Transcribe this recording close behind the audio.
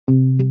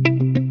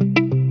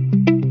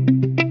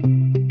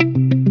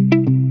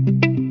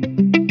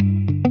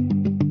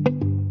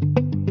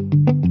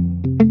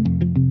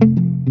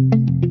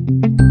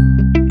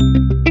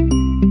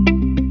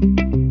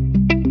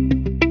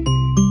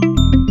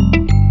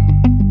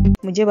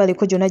muje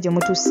baliko jona gye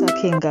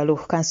mutuusako engalo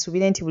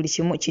kansubire nti buli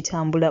kimu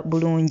kitambula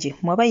bulungi.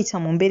 Mwabayita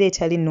mu mbeera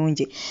etali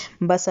nnungi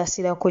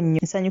mbasaasirako nnyo.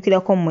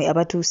 Nsanyukirako mmwe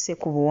abatuuse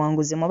ku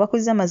buwanguzi.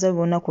 Mwabakuliza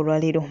amazaalibwa olunaku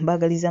olwaleero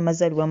mbaagaliza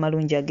amazaalibwa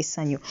amalungi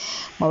ag'essanyu.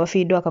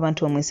 Mwabafiiriddwako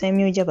abantu bammwe ensonyi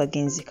myuja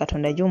bagenzi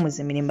Katonda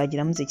gy'omuze emirembe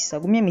agiramuze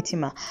ekisagumya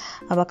emitima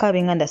abaka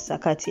b'enganda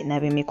ssaakaati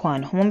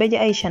n'ab'emikwano.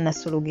 Mumbejja Aisha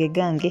Nasuluge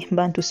gange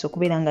bantuuse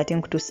okubeera nga ate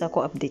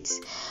nkutuusako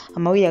updates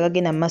amawulire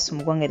agagenda mu maaso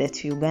mu ggwanga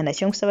lyattu Uganda.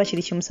 Kyenkusaba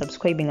kiri kimu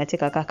subscribe nga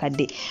teekako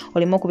akadde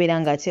oleme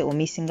okubeera nga ate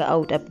omissinga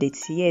out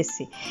updates.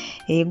 Yes,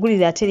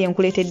 eggulire ate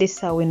lyenkuleetedde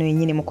essaawa eno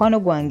yennyini mukwano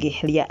gwange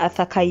lya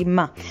Arthur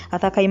Kayima.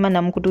 Arthur Kayima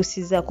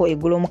namukutuusizaako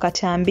eggulo mu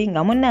Katambi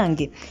nga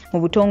munnange mu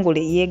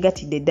butongole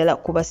yeegattidde ddala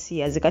ku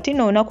basiyazi. Kati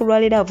nno olunaku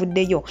lwaleero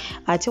avuddeyo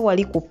ate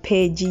wali ku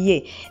peegi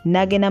ye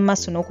n'agenda mu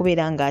maaso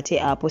n'okubeera nga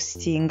ate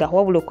apositinga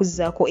wabula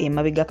okuzzaako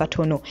emabega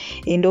katono.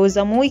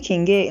 Ndowooza mu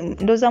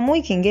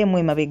wiiki ng'emu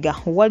emabega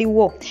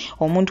waliwo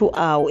omuntu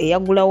awo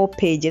eyaggulawo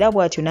peegi era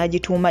bw'atyo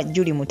n'agituuma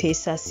Juli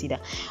Muteesaasira.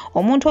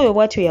 Omuntu oyo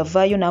bw'atyo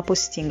yavaayo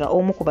n'apositinga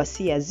omu ku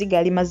basiyazi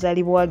gali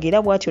mazaalibwa ge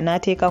era bw'atyo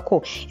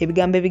n'ateekako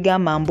ebigambo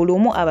ebigamba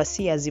mbulumu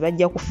abasiyazi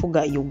bajja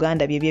kufuga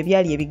Uganda. Byebyo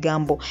byali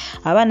ebigambo.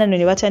 Abaana nno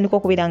ne batandika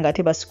okubeera nga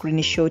ate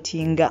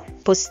bascreenshotinga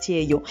posti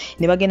eyo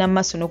ne bagenda mu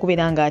maaso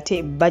n'okubeera nga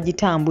ate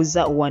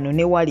bagitambuza wano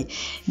ne wali.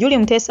 Juli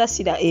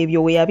Muteesaasira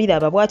ebyo we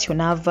yabiraba bw'atyo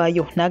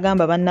n'avaayo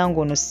n'agamba bannange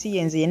ono si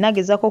yenze yenna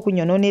agezaako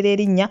okunyonoonera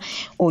erinnya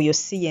oyo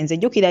si yenze.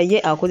 Jjukira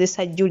ye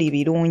akozesa Juli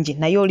birungi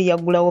naye oli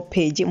yaggulawo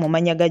peegi mu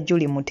mannya ga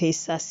Juli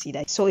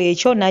Muteesaasira. So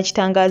ekyo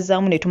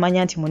n'akitangazaamu ne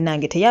tumanya nti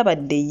munnange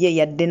teyabadde ye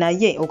yadde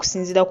naye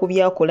okusinziira ku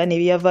byakola ne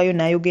byavaayo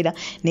n'ayogera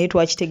naye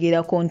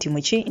twakitegeerako nti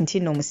muki nti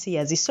nno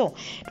musiyazi. So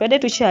twadde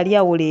tukyali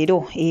awo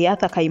leero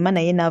Arthur Kayima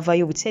naye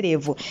n'avaayo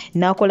butereevu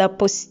n'akola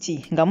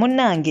posti nga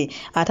munnange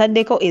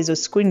ataddeko ezo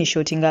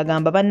screenshot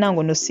ng'agamba bannange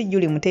ono si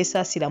Juli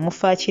Muteesaasira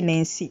mufaaki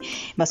n'ensi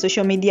ba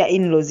social media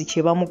in-laws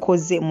kye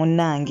bamukoze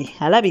munnange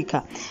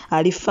alabika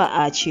alifa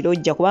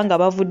akirojja kubanga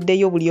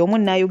bavuddeyo buli omu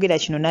n'ayogera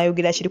kino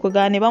n'ayogera kiri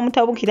kwegala ne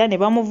bamutabukira ne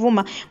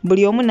bamuvuma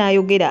buli omu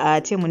n'ayogera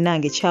ate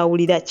munnange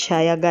kyawulira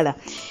kyayagala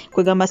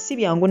kwegamba si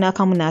byangu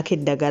n'akamu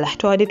n'akeddagala.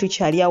 Twawadde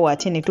tukyali awo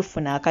ate ne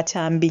tufuna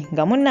akatambi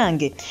nga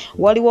munnange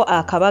waliwo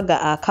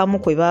akabaga akamu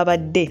kwe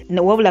babadde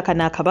wabula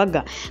kano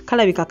akabaga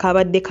kalabika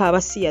kabadde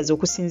kabasiyazi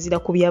okusinziira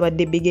ku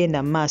byabadde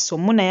bigenda mu maaso.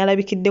 Muna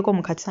yalabikiddeko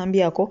mu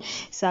katambi ako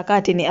saaka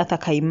ate ne Arthur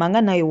Kayima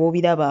nga naye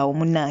woobiraba awo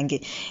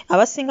munnange.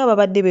 Abasinga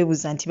babadde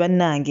beebuuza nti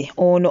bannange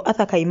ono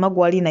Arthur Kayima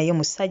gwali naye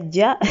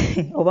musajja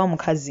oba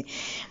mukazi.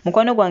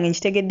 Mukwano gwange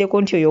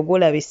nkitegeddeko nti oyo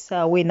gwolaba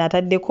essaawa eno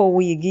ataddeko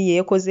wiigi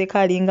yeekozeeko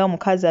alinga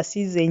mukazi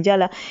asiize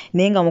enjala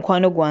naye nga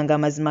mukwano gwange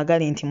amazima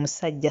gali nti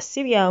musajja.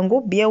 Si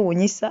byangu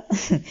byewuunyisa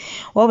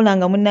wabula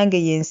nga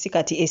munnange yensi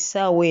kati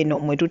essaawa eno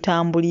mwe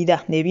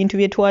tutambulira ebintu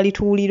bye twali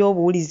tuwulira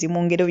obuwulizi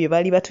mu ngero bye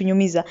baali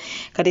batunyumiza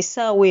kati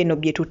essaawa eno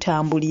bye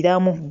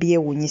tutambuliramu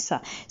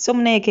byewuunyisa. So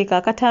munayekeeka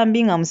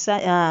akatambi nga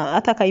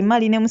Arthur Kayima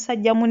ali ne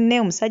musajja munne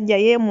omusajja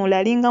yeemula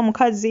alinga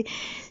mukazi.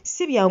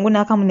 Si byangu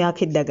n'akamu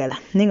n'akeddagala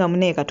naye nga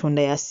munaye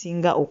Katonda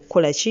yasinga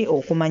okukola ki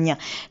okumanya.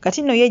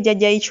 Kati nno ye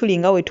jjajja Ichuli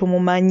nga we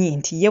tumumanyi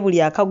nti ye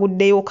buli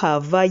akaguddeyo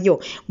kaavaayo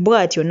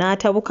bw'atyo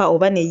n'atabuka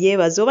oba ne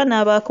yeebaza oba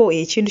n'abaako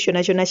ekintu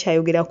kyonna kyonna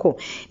kyayogerako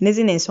ne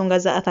zino ensonga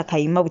za Arthur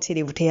Kayima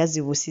butereevu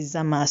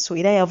teyazibuusizza maaso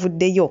era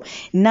yavuddeyo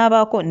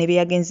n'abaako ne bye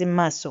yagenze mu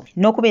maaso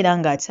n'okubeera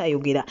ng'ate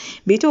ayogera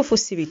bituufu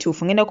si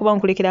bituufu. Ngenda kuba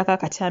nkulekerako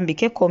akatambi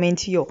ke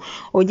comment yo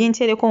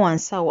ogintereko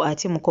wansi awo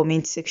ate mu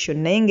comment section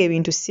naye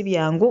ng'ebintu si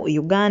byangu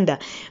Uganda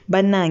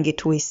bannange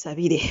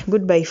tuwesabire.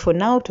 Goodbye for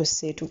now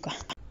toseetuka.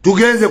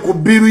 Tugenze ku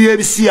bbiru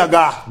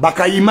y'ebisiyaga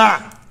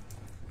bakayima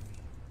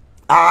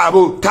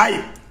abo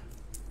type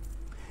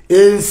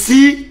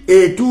ensi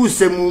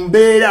etuuse mu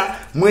mbeera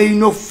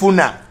mweyina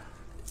okufuna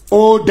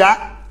oda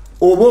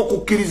oba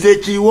okukkiriza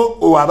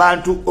ekiriwo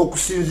abantu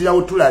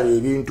okusinzirawo tulaba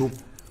ebintu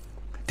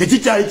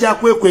tekikyali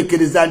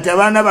kyakwekwekereza nti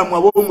abaana bamwe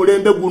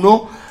ab'omulembe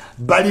guno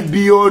bali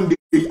beyond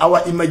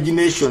our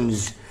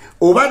imaginations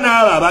oba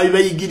n'abo abaali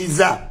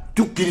bayigiriza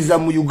tukkiriza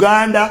mu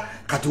Uganda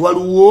kati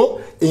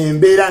waliwo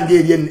embeera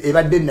ng'eri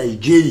ebadde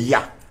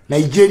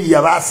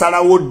Nigeria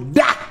baasalawo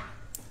dda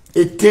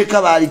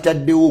etteeka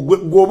baalitaddewo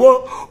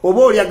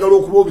oba olyagala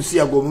okuba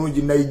obusiyaga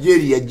omulungi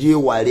Nigeria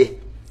gyewale.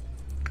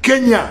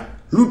 Kenya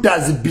route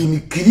has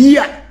been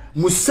clear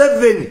mu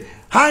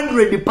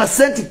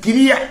 700%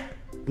 clear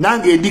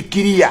nange ndi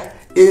clear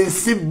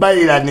ensi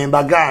bayira ne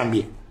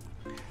mbagambye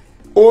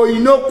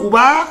oyina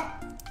okuba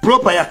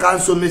proper ya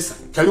kansomesa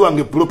kyali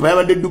wange proper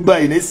yabadde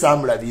Dubai naye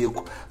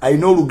saamulabyeko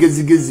ayina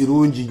olugezigezi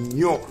lungi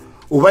nnyo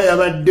oba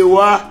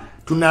yabaddewa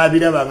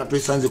tunaabiraba nga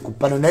twesanze ku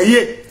pano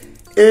naye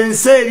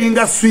ensi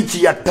eringa switch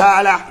ya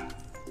ttaala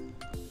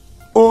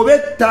oba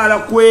ettaala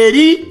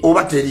kweri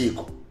oba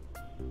teriiko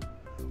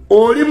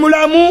oli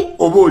mulamu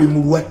oba oli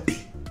mulwadde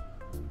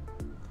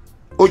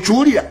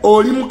okiwulira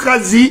oli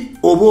mukazi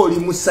oba oli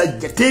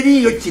musajja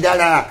teriiyo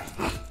kirala.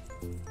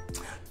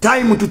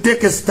 Time to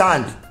take a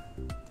stand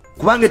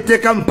kubanga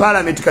etteeka mu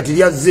parliament kati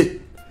lyazze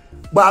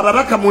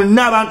bw'ababaka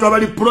mulina abantu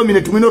abali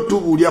prominent mwino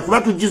tubuulira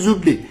kuba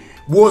tugizudde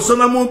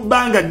bw'osoma mu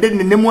bbanga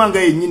ddene ne mwanga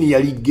yennyini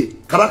yaligge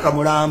Kabaka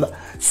Mulamba.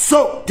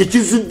 So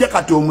tekizudde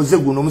kati omuze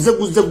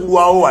guzze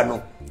gulwawo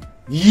wano.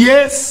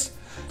 Yes,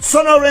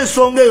 so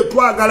n'olw'ensonga eyo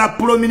twagala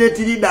prominent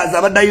leaders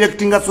aba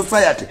directing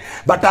society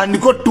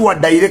batandika otuwa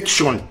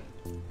direction.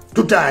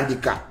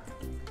 Tutandika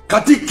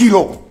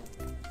Katikkiro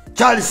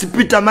Charles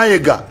Peter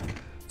Mayiga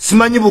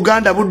simanyi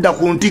Buganda budda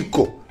ku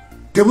ntikko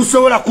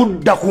tebusobola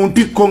kudda ku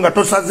ntikko nga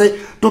tosaze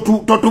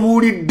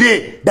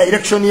totubuulidde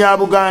direction ya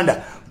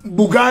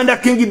Buganda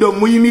Kingdom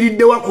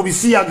muyimiridde wa ku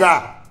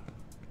bisiyaga.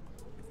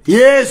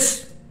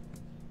 Yes,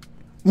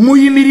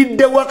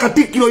 muyimiridde wa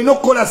Katikkiro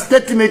inokola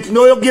statement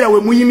n'oyogera we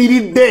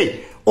muyimiridde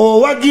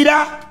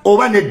owagira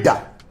oba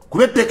nedda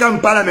kubeteka mu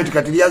parliament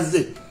kati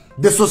lyazze.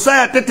 The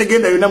society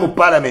tegenda yona mu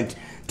parliament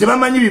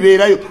tebamanyi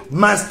bibeerayo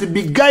must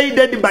be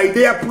guided by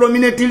their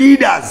prominent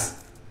leaders.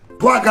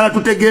 Twagala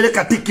tutegeere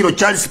Katikkiro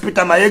Charles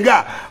Peter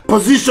Mayiga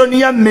position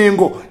ya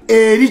Mengo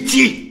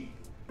erichi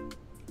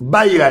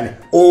bayirane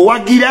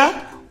owagira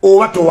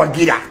oba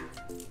towagira.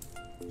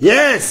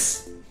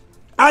 Yes,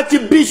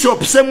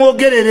 Archbishop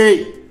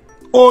semwogerere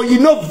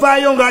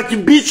oyinovayo nga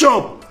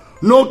Archbishop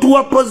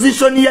n'otuwa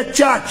position ya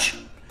church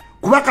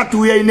kubaka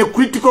we are in a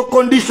critical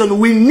condition.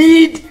 We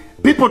need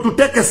people to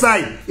take a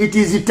side. It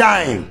is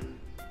time.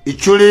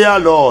 Ichule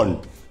alone.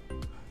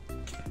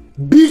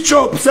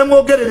 Bishop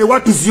semwogerere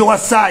what is your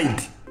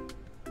side?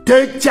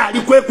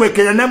 Tekyali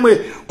kwekwekera namwe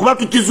kuba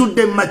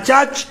tukizudde mu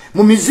church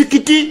mu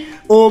mizikiti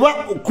oba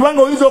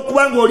kubanga oyinza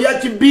okubanga oli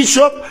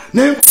Archbishop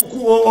naye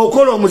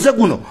okola omuze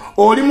guno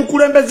oli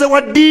mukulembeze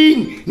wa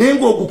ddiini naye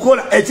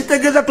ng'ogukola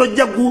ekitegeeza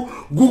tojja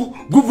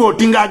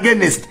voting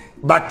against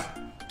but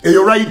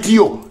eyo right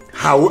yo.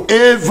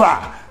 However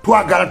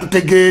twagala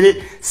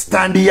tutegeere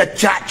stand ya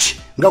church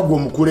nga gwe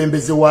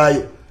omukulembeze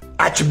waayo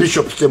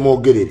Archbishop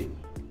semwogerere.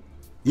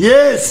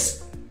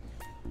 Yes,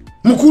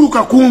 mukulu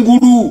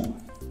Kakungulu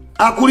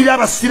akulira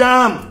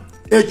abasiraamu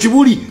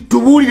ekibuli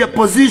tubuulire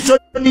position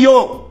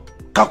yo.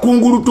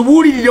 Kakungulu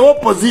tubuulirirewo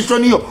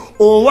position yo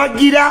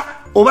owagira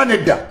oba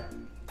nedda.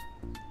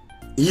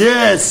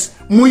 Yes,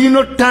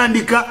 muyino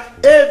tandika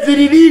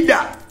every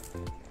leader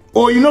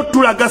oyino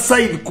tulaga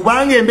side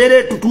kubanga embeera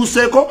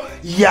etutuuseeko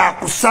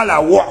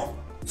yakusalawo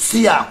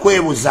si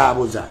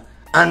yakwebuzaabuza.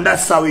 And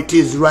that's how it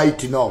is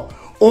right now.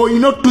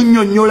 Oyino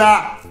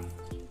tunnyonnyola.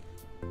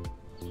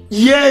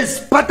 Yes,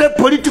 party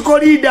political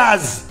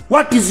leaders,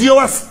 what is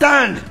your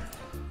stand?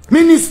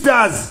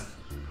 Ministers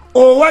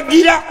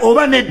owagira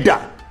oba nedda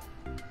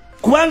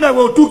kubanga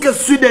bw'otuuka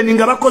Sweden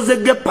nga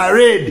bakozegge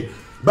parade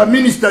ba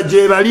minister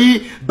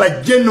gyebali ba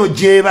general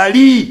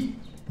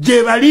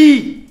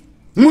gyebali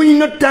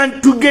muyino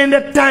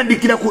tugenda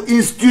tandikira ku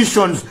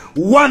institutions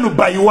one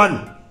by one.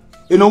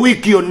 Eno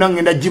wiiki yonna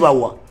ngenda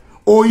gibawa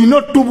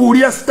oyino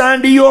tubuulira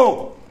stand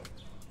yo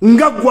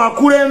nga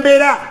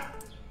gwakulembera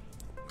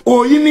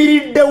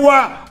oyimiridde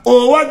wa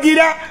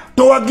owagira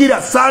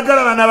towagira.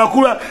 Saagala bana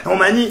bakula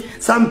omanyi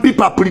some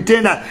people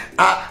pretend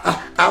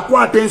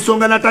akwata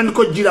ensonga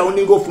natandika ojjirawo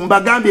ningofu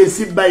mbagambye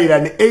ensi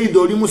bayirane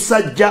either oli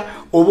musajja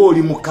oba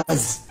oli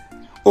mukazi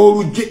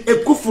oluje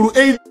ekufulu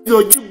either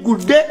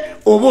ogigudde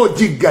oba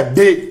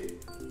ogiggadde.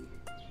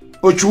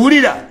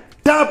 Okiwulira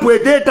tapu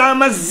eteeta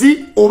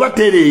amazzi oba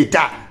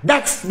tereeta.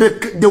 That's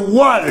the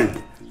world.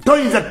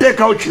 Toyinza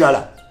teekawo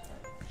kirala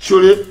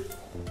kyole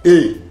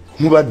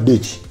mubadde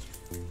ki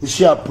is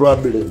your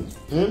problem.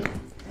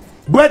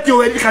 Bwetyo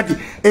weri kati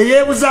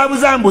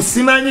eyebuzaabuza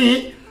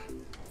mbusimanyi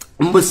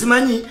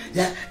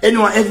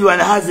everyone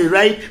has a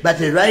right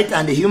but a right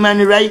and a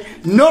human right.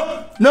 No.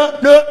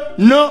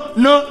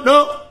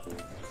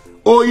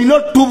 Oyino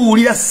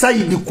tubuulira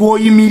side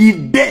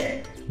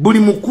kwoyimiridde buli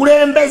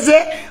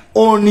mukulembeze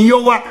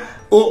oniyowa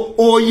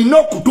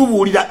oyino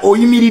kutubuulira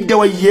oyimiridde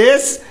wa.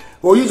 Yes,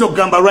 oyinza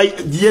okugamba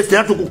right. Yes,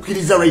 era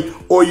tukukkiriza right.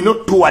 Oyino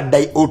tuwadda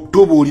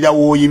otubuulira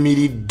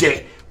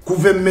woyimiridde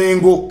kuva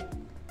Mengo.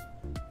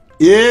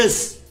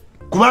 Yes,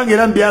 kubanga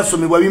era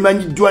byasomebwa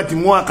bimanyiddwa nti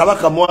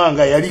Kabaka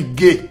Mwanga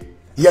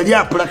yali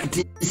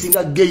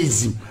apracticinga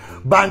gayism.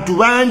 Bantu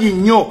bangi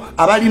nnyo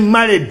abali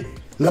married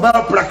nga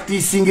baba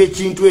practicing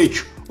ekintu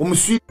ekyo.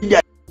 Omuswidi